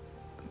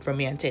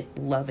 romantic,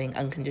 loving,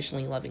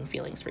 unconditionally loving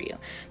feelings for you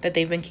that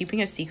they've been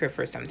keeping a secret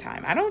for some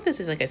time. I don't know if this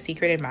is like a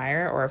secret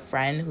admirer or a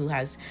friend who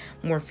has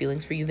more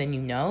feelings for you than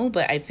you know,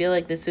 but I feel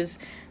like this is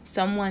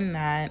someone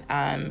that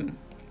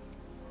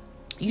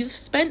you've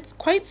spent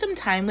quite some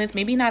time with,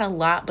 maybe not a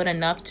lot, but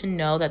enough to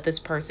know that this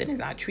person is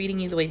not treating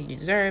you the way that you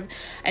deserve.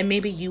 And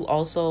maybe you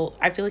also,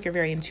 I feel like you're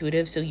very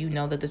intuitive, so you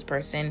know that this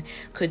person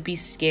could be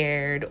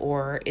scared,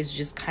 or is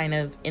just kind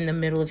of in the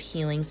middle of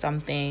healing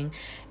something,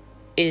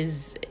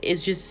 is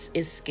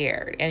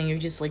scared, and you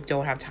just like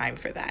don't have time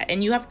for that,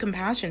 and you have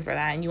compassion for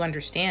that, and you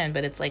understand,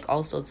 but it's like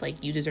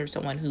you deserve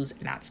someone who's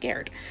not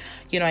scared,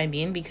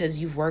 because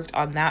you've worked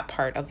on that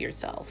part of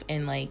yourself,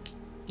 and like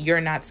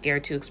you're not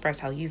scared to express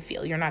how you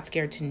feel. You're not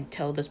scared to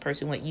tell this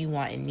person what you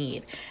want and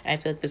need. And I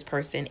feel like this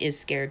person is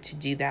scared to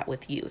do that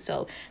with you.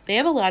 So they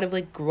have a lot of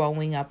like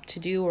growing up to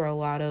do, or a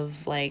lot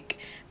of like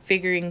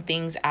figuring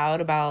things out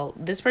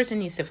about. This person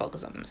needs to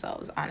focus on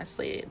themselves,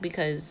 honestly,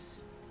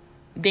 because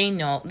they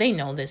know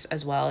this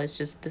as well. It's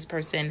just this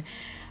person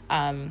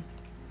has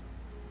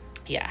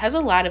a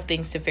lot of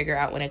things to figure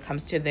out when it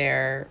comes to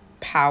their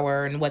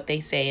power and what they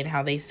say and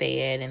how they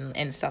say it,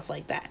 and stuff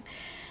like that.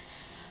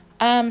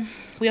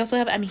 We also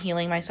have, I'm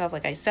healing myself,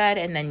 like I said,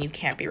 and then you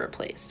can't be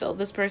replaced. So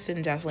this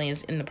person definitely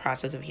is in the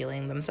process of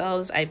healing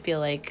themselves. I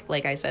feel like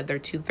I said, they're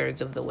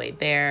 2/3 of the way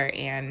there,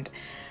 and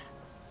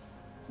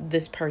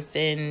this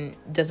person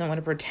doesn't want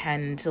to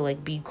pretend to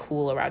like be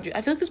cool around you.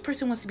 I feel like this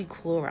person wants to be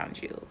cool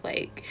around you,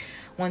 like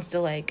wants to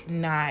like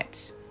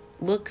not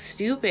look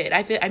stupid.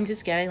 I'm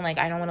just getting like,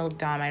 I don't want to look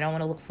dumb, I don't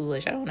want to look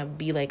foolish, I don't want to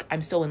be like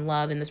I'm so in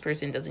love and this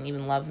person doesn't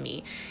even love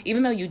me,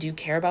 even though you do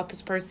care about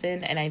this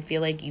person, and I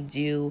feel like you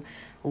do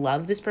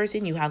love this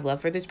person, you have love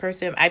for this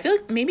person. I feel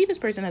like maybe this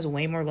person has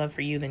way more love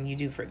for you than you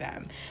do for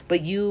them,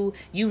 but you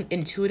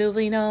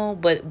intuitively know,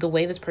 but the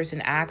way this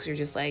person acts, you're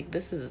just like,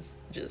 this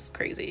is just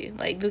crazy,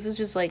 like this is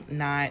just like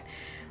not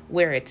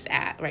where it's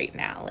at right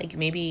now. Like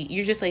maybe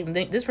you're just like,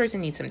 this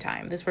person needs some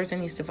time, this person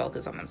needs to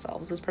focus on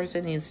themselves, this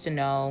person needs to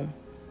know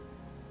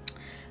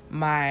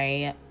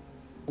my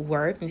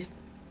worth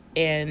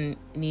and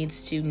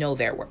needs to know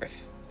their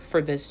worth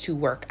for this to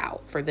work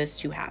out, for this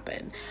to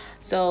happen.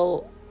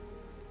 So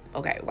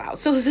okay, wow.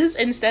 So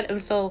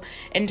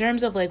in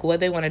terms of like what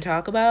they want to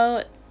talk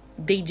about,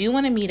 they do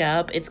want to meet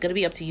up. It's going to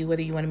be up to you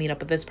whether you want to meet up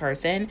with this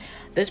person.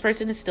 This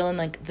person is still in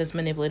like this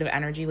manipulative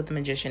energy with the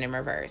Magician in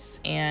reverse,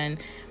 and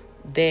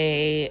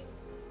they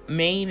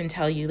may even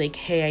tell you like,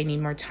 hey, I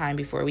need more time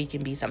before we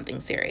can be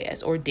something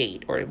serious, or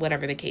date, or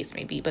whatever the case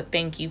may be, but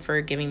thank you for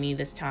giving me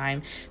this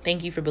time,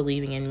 thank you for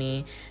believing in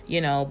me,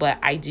 but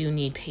I do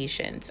need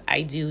patience,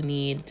 I do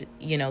need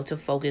to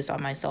focus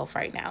on myself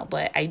right now,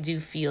 but I do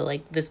feel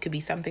like this could be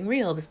something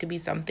real, this could be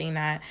something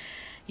that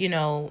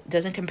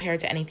doesn't compare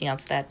to anything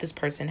else that this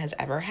person has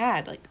ever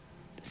had, like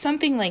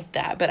something like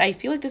that. But I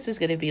feel like this is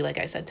going to be, like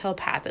I said,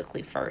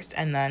 telepathically first,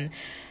 and then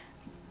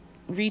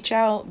reach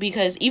out,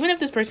 because even if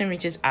this person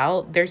reaches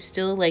out, they're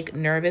still like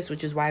nervous,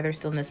 which is why they're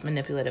still in this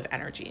manipulative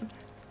energy.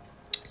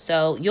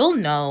 So you'll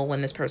know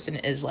when this person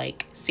is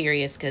like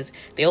serious, because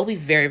they'll be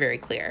very, very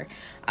clear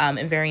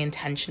and very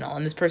intentional,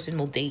 and this person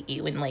will date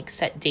you and like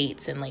set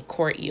dates and like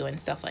court you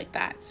and stuff like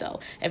that. So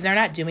if they're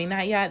not doing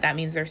that yet, that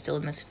means they're still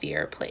in this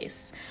fear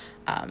place,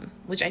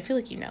 which I feel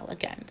like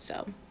again.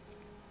 So,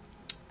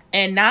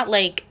 and not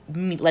like,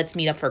 let's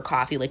meet up for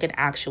coffee, like an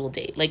actual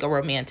date, like a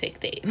romantic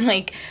date.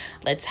 Like,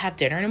 let's have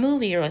dinner and a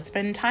movie, or let's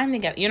spend time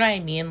together. You know what I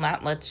mean?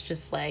 Let's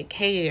just like,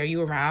 hey, are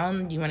you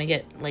around? Do you want to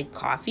get like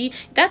coffee?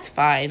 That's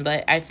fine.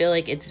 But I feel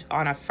like it's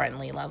on a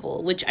friendly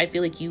level, which I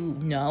feel like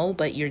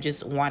but you're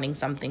just wanting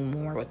something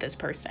more with this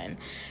person.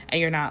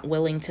 And you're not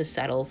willing to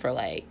settle for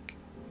like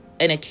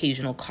an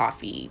occasional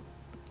coffee,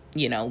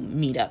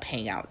 meet up,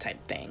 hang out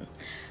type thing.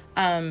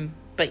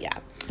 But yeah,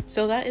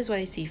 so that is what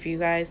I see for you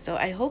guys. So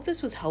I hope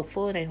this was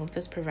helpful, and I hope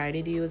this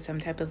provided you with some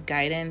type of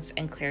guidance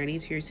and clarity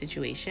to your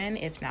situation.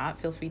 If not,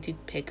 feel free to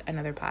pick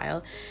another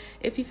pile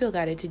if you feel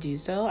guided to do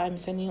so. I'm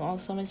sending you all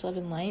so much love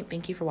and light.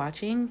 Thank you for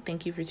watching.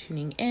 Thank you for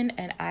tuning in,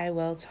 and I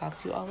will talk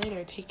to you all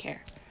later. Take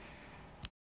care.